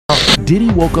Diddy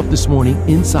woke up this morning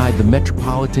inside the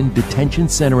Metropolitan Detention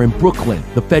Center in Brooklyn.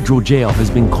 The federal jail has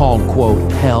been called, quote,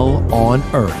 hell on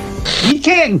earth. He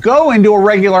can't go into a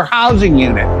regular housing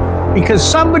unit because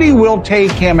somebody will take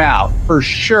him out for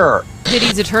sure.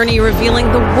 Diddy's attorney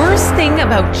revealing the worst thing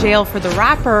about jail for the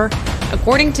rapper.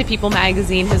 According to People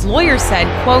magazine, his lawyer said,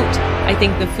 quote, I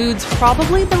think the food's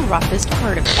probably the roughest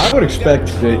part of it. I would expect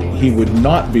that he would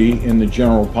not be in the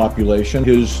general population.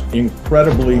 His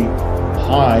incredibly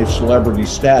high celebrity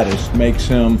status makes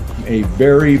him a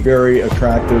very, very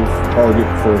attractive target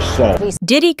for assault.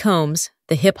 Diddy Combs,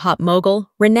 the hip-hop mogul,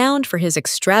 renowned for his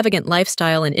extravagant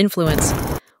lifestyle and influence,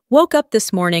 woke up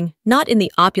this morning not in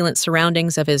the opulent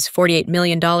surroundings of his $48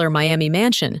 million Miami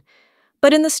mansion,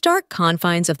 but in the stark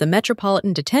confines of the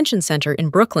Metropolitan Detention Center in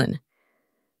Brooklyn.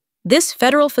 This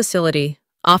federal facility,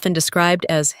 often described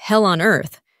as hell on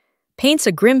earth, paints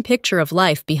a grim picture of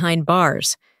life behind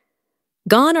bars.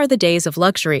 Gone are the days of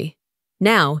luxury.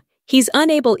 Now, he's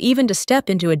unable even to step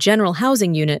into a general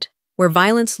housing unit where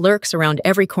violence lurks around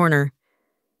every corner.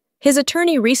 His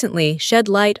attorney recently shed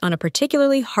light on a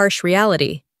particularly harsh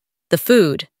reality: the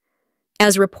food.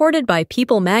 As reported by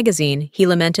People magazine, he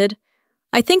lamented,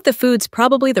 I think the food's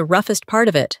probably the roughest part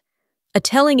of it, a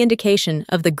telling indication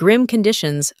of the grim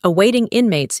conditions awaiting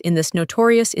inmates in this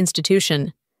notorious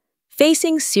institution.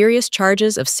 Facing serious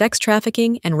charges of sex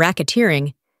trafficking and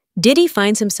racketeering, Diddy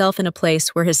finds himself in a place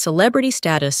where his celebrity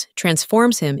status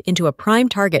transforms him into a prime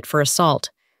target for assault.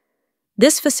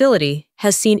 This facility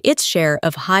has seen its share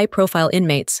of high-profile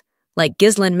inmates, like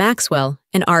Ghislaine Maxwell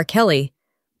and R. Kelly,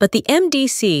 but the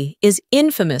MDC is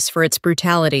infamous for its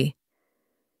brutality.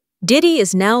 Diddy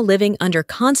is now living under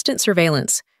constant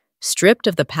surveillance, stripped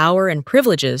of the power and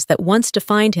privileges that once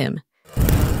defined him.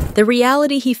 The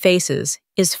reality he faces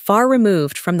is far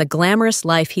removed from the glamorous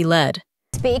life he led.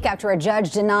 Speak after a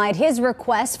judge denied his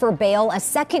request for bail a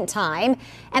second time,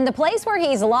 and the place where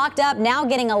he's locked up now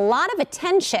getting a lot of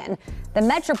attention. The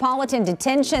Metropolitan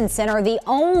Detention Center, the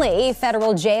only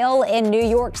federal jail in New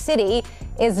York City,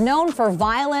 is known for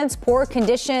violence, poor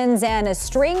conditions, and a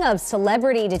string of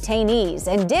celebrity detainees.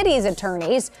 And Diddy's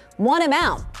attorneys want him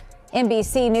out.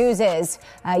 NBC News'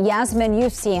 Yasmin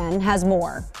Youssein has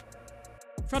more.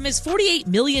 From his $48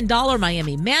 million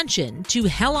Miami mansion to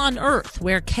hell on earth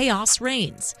where chaos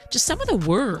reigns. Just some of the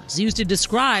words used to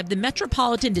describe the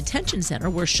Metropolitan Detention Center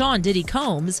where Sean Diddy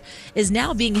Combs is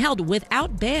now being held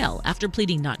without bail after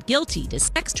pleading not guilty to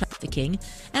sex trafficking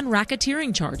and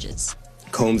racketeering charges.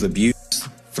 Combs abused,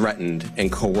 threatened,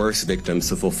 and coerced victims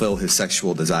to fulfill his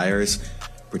sexual desires,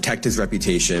 protect his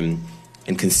reputation,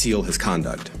 and conceal his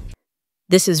conduct.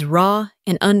 This is raw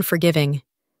and unforgiving.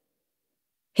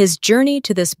 His journey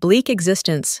to this bleak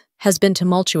existence has been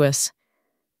tumultuous.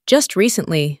 Just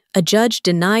recently, a judge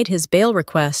denied his bail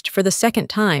request for the second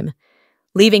time,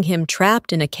 leaving him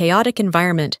trapped in a chaotic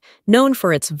environment known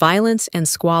for its violence and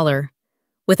squalor.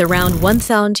 With around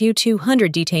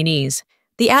 1,200 detainees,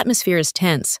 the atmosphere is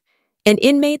tense, and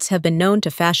inmates have been known to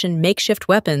fashion makeshift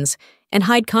weapons and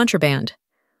hide contraband.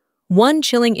 One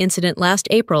chilling incident last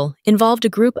April involved a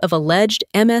group of alleged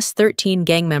MS-13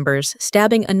 gang members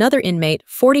stabbing another inmate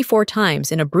 44 times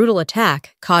in a brutal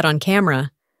attack caught on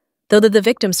camera. Though the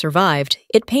victim survived,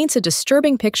 it paints a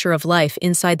disturbing picture of life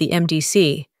inside the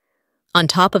MDC. On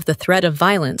top of the threat of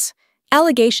violence,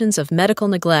 allegations of medical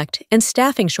neglect and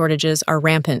staffing shortages are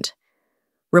rampant.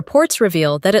 Reports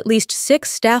reveal that at least 6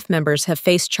 staff members have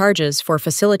faced charges for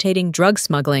facilitating drug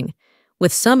smuggling,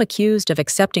 with some accused of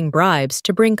accepting bribes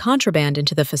to bring contraband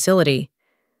into the facility.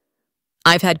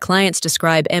 I've had clients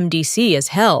describe MDC as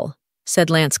hell, said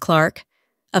Lance Clark,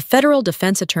 a federal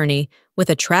defense attorney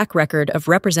with a track record of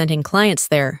representing clients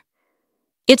there.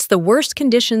 It's the worst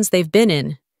conditions they've been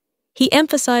in. He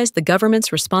emphasized the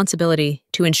government's responsibility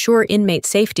to ensure inmate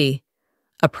safety,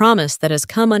 a promise that has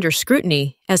come under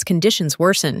scrutiny as conditions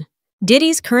worsen.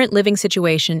 Diddy's current living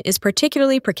situation is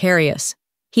particularly precarious.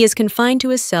 He is confined to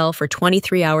his cell for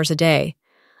 23 hours a day,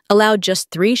 allowed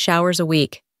just 3 showers a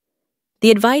week. The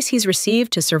advice he's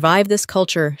received to survive this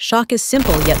culture shock is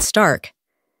simple yet stark.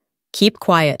 Keep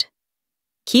quiet.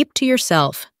 Keep to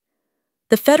yourself.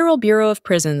 The Federal Bureau of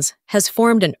Prisons has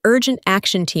formed an urgent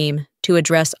action team to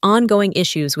address ongoing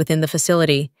issues within the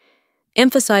facility,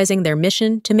 emphasizing their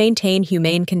mission to maintain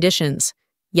humane conditions.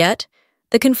 Yet,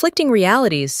 the conflicting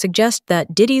realities suggest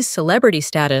that Diddy's celebrity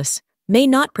status may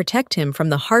not protect him from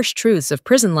the harsh truths of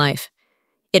prison life.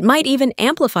 It might even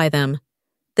amplify them.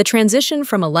 The transition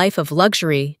from a life of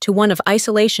luxury to one of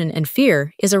isolation and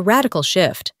fear is a radical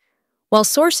shift. While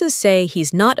sources say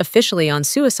he's not officially on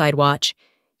suicide watch,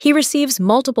 he receives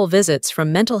multiple visits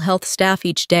from mental health staff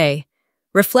each day,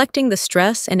 reflecting the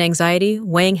stress and anxiety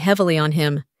weighing heavily on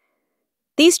him.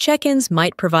 These check-ins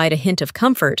might provide a hint of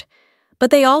comfort,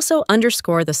 but they also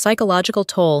underscore the psychological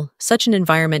toll such an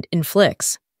environment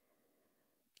inflicts.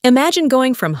 Imagine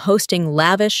going from hosting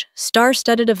lavish,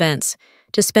 star-studded events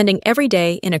to spending every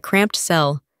day in a cramped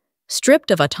cell,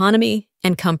 stripped of autonomy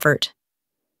and comfort.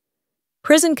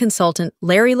 Prison consultant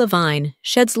Larry Levine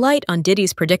sheds light on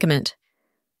Diddy's predicament.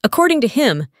 According to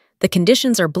him, the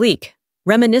conditions are bleak,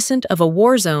 reminiscent of a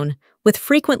war zone with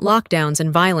frequent lockdowns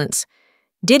and violence.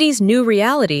 Diddy's new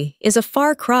reality is a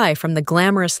far cry from the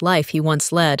glamorous life he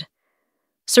once led.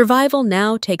 Survival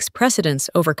now takes precedence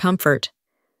over comfort.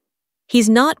 He's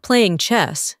not playing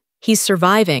chess, he's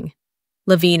surviving,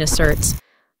 Levine asserts,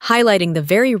 highlighting the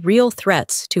very real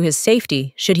threats to his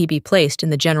safety should he be placed in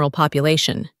the general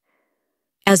population.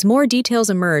 As more details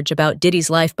emerge about Diddy's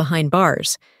life behind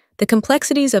bars, the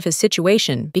complexities of his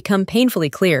situation become painfully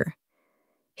clear.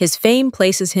 His fame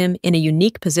places him in a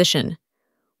unique position.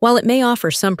 While it may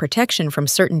offer some protection from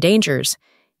certain dangers,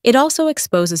 it also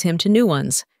exposes him to new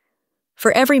ones.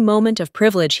 For every moment of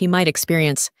privilege he might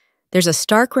experience, there's a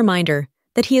stark reminder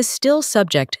that he is still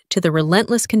subject to the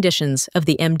relentless conditions of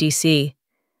the MDC.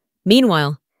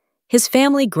 Meanwhile, his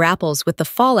family grapples with the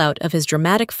fallout of his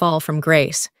dramatic fall from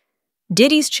grace.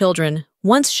 Diddy's children,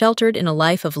 once sheltered in a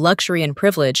life of luxury and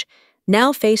privilege,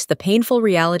 now face the painful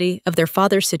reality of their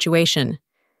father's situation.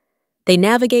 They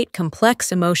navigate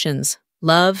complex emotions,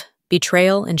 love,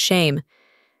 betrayal, and shame,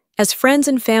 as friends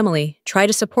and family try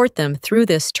to support them through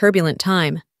this turbulent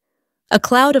time. A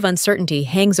cloud of uncertainty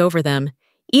hangs over them,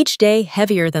 each day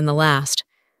heavier than the last.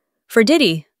 For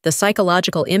Diddy, the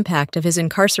psychological impact of his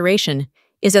incarceration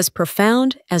is as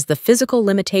profound as the physical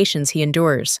limitations he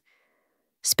endures.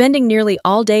 Spending nearly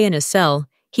all day in his cell,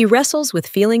 he wrestles with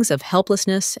feelings of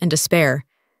helplessness and despair,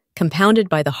 compounded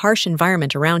by the harsh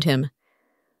environment around him.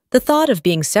 The thought of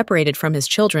being separated from his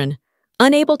children,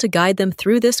 unable to guide them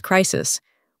through this crisis,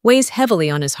 weighs heavily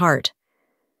on his heart.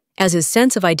 As his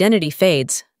sense of identity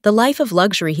fades, the life of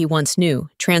luxury he once knew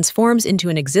transforms into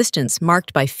an existence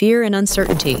marked by fear and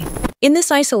uncertainty. In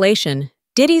this isolation,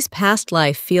 Diddy's past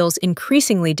life feels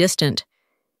increasingly distant.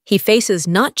 He faces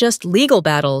not just legal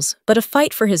battles, but a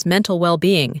fight for his mental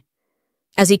well-being.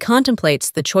 As he contemplates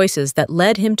the choices that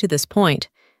led him to this point,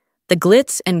 the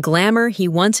glitz and glamour he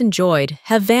once enjoyed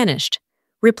have vanished,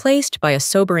 replaced by a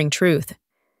sobering truth.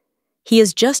 He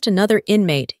is just another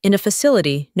inmate in a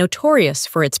facility notorious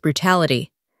for its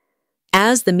brutality.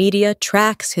 As the media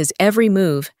tracks his every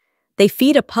move, they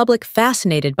feed a public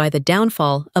fascinated by the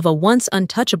downfall of a once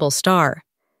untouchable star.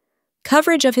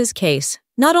 Coverage of his case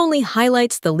not only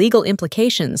highlights the legal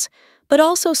implications, but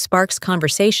also sparks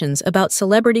conversations about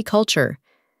celebrity culture,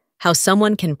 how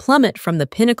someone can plummet from the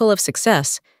pinnacle of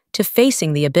success to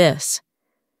facing the abyss.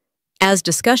 As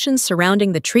discussions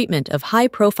surrounding the treatment of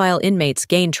high-profile inmates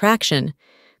gain traction,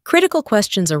 critical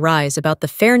questions arise about the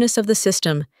fairness of the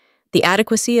system, the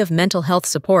adequacy of mental health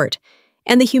support,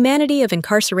 and the humanity of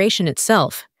incarceration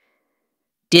itself.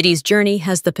 Diddy's journey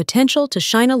has the potential to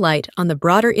shine a light on the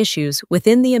broader issues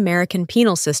within the American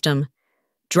penal system,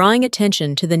 drawing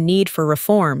attention to the need for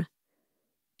reform.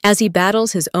 As he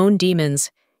battles his own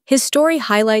demons, his story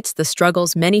highlights the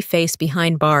struggles many face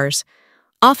behind bars,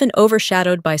 often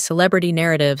overshadowed by celebrity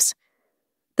narratives.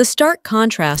 The stark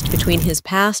contrast between his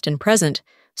past and present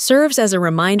serves as a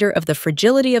reminder of the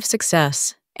fragility of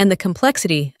success and the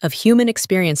complexity of human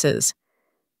experiences.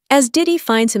 As Diddy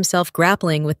finds himself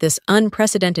grappling with this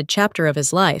unprecedented chapter of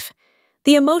his life,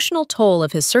 the emotional toll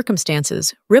of his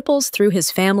circumstances ripples through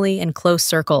his family and close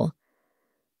circle.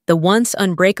 The once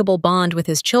unbreakable bond with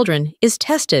his children is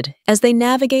tested as they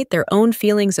navigate their own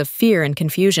feelings of fear and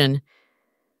confusion.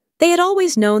 They had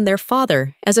always known their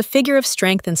father as a figure of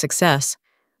strength and success,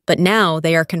 but now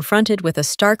they are confronted with a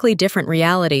starkly different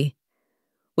reality.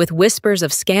 With whispers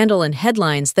of scandal and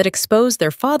headlines that expose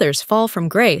their father's fall from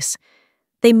grace,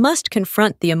 they must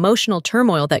confront the emotional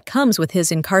turmoil that comes with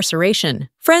his incarceration.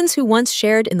 Friends who once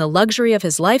shared in the luxury of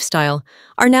his lifestyle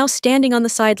are now standing on the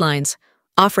sidelines,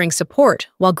 offering support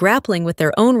while grappling with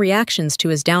their own reactions to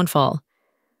his downfall.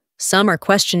 Some are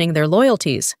questioning their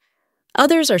loyalties.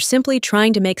 Others are simply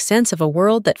trying to make sense of a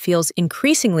world that feels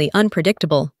increasingly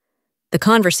unpredictable. The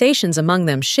conversations among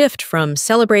them shift from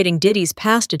celebrating Diddy's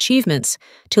past achievements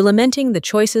to lamenting the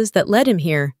choices that led him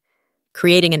here,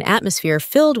 creating an atmosphere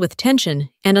filled with tension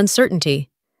and uncertainty.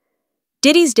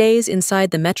 Diddy's days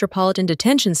inside the Metropolitan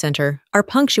Detention Center are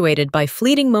punctuated by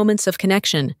fleeting moments of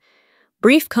connection,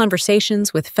 brief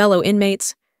conversations with fellow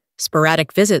inmates,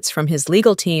 sporadic visits from his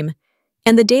legal team,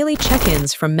 and the daily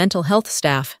check-ins from mental health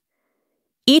staff.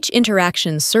 Each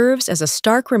interaction serves as a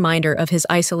stark reminder of his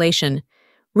isolation,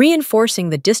 reinforcing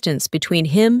the distance between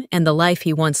him and the life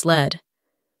he once led.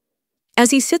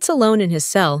 As he sits alone in his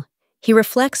cell, he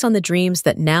reflects on the dreams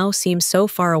that now seem so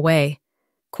far away,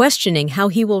 questioning how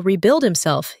he will rebuild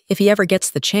himself if he ever gets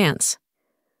the chance.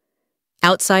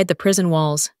 Outside the prison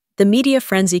walls, the media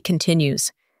frenzy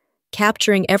continues,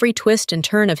 capturing every twist and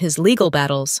turn of his legal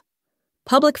battles.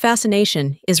 Public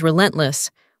fascination is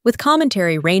relentless, with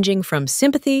commentary ranging from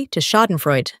sympathy to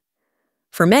schadenfreude.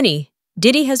 For many,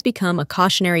 Diddy has become a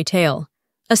cautionary tale,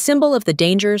 a symbol of the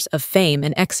dangers of fame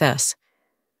and excess.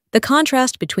 The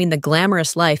contrast between the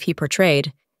glamorous life he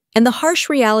portrayed and the harsh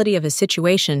reality of his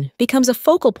situation becomes a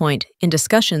focal point in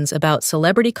discussions about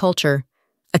celebrity culture,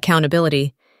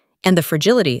 accountability, and the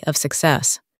fragility of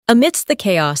success. Amidst the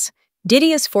chaos,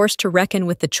 Diddy is forced to reckon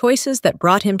with the choices that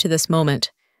brought him to this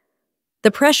moment.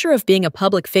 The pressure of being a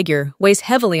public figure weighs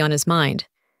heavily on his mind,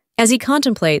 as he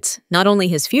contemplates not only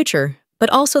his future, but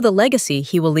also the legacy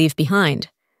he will leave behind.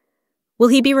 Will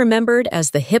he be remembered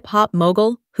as the hip-hop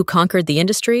mogul who conquered the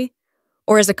industry,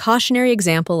 or as a cautionary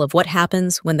example of what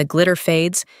happens when the glitter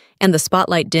fades and the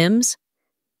spotlight dims?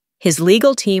 His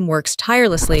legal team works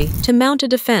tirelessly to mount a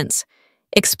defense,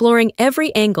 exploring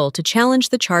every angle to challenge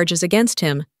the charges against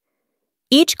him.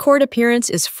 Each court appearance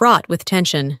is fraught with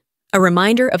tension, a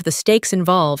reminder of the stakes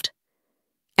involved.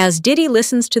 As Diddy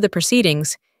listens to the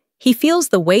proceedings, he feels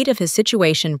the weight of his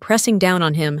situation pressing down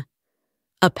on him,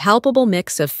 a palpable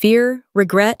mix of fear,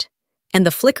 regret, and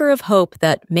the flicker of hope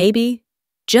that maybe,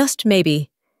 just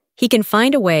maybe, he can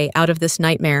find a way out of this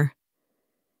nightmare.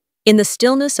 In the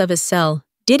stillness of his cell,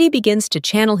 Diddy begins to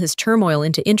channel his turmoil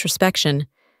into introspection.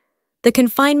 The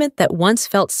confinement that once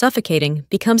felt suffocating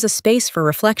becomes a space for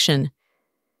reflection.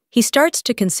 He starts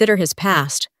to consider his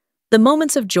past, the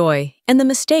moments of joy, and the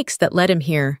mistakes that led him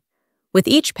here. With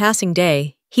each passing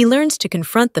day, he learns to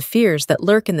confront the fears that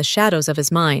lurk in the shadows of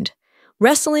his mind,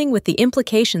 wrestling with the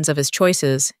implications of his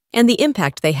choices and the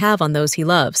impact they have on those he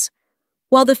loves.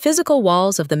 While the physical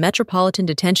walls of the Metropolitan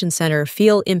Detention Center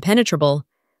feel impenetrable,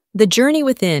 the journey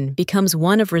within becomes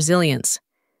one of resilience.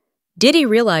 Diddy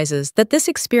realizes that this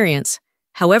experience,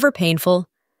 however painful,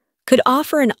 could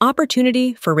offer an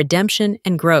opportunity for redemption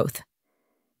and growth.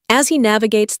 As he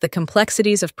navigates the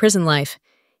complexities of prison life,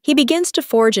 he begins to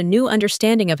forge a new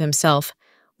understanding of himself,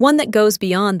 one that goes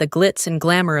beyond the glitz and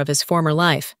glamour of his former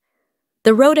life.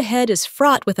 The road ahead is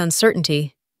fraught with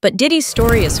uncertainty, but Diddy's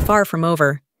story is far from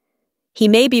over. He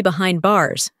may be behind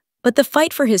bars, but the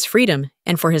fight for his freedom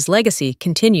and for his legacy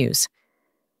continues.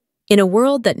 In a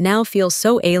world that now feels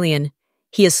so alien,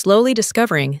 he is slowly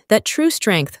discovering that true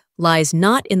strength lies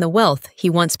not in the wealth he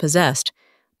once possessed,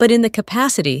 but in the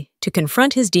capacity to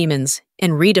confront his demons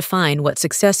and redefine what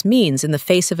success means in the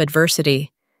face of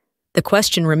adversity. The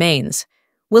question remains,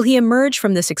 will he emerge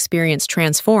from this experience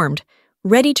transformed,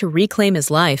 ready to reclaim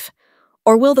his life,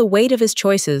 or will the weight of his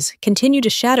choices continue to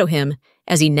shadow him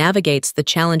as he navigates the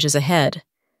challenges ahead?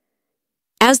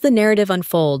 As the narrative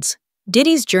unfolds,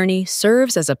 Diddy's journey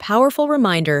serves as a powerful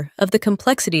reminder of the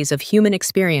complexities of human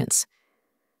experience,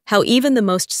 how even the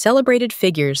most celebrated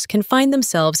figures can find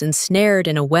themselves ensnared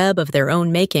in a web of their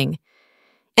own making,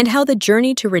 and how the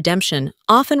journey to redemption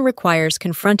often requires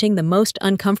confronting the most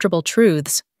uncomfortable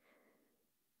truths.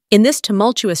 In this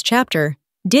tumultuous chapter,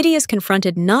 Diddy is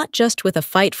confronted not just with a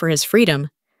fight for his freedom,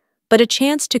 but a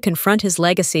chance to confront his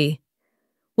legacy.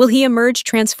 Will he emerge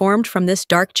transformed from this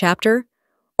dark chapter,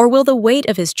 or will the weight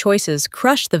of his choices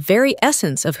crush the very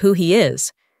essence of who he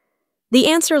is? The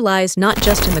answer lies not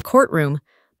just in the courtroom,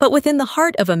 but within the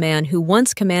heart of a man who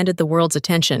once commanded the world's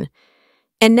attention,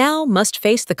 and now must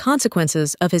face the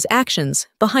consequences of his actions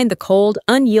behind the cold,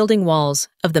 unyielding walls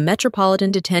of the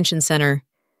Metropolitan Detention Center.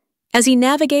 As he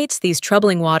navigates these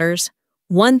troubling waters,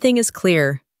 one thing is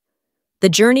clear. The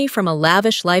journey from a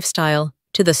lavish lifestyle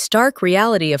to the stark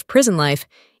reality of prison life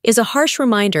is a harsh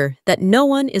reminder that no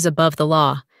one is above the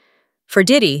law. For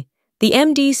Diddy, the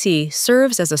MDC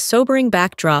serves as a sobering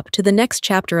backdrop to the next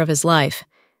chapter of his life,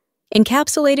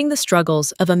 encapsulating the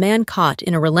struggles of a man caught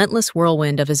in a relentless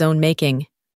whirlwind of his own making.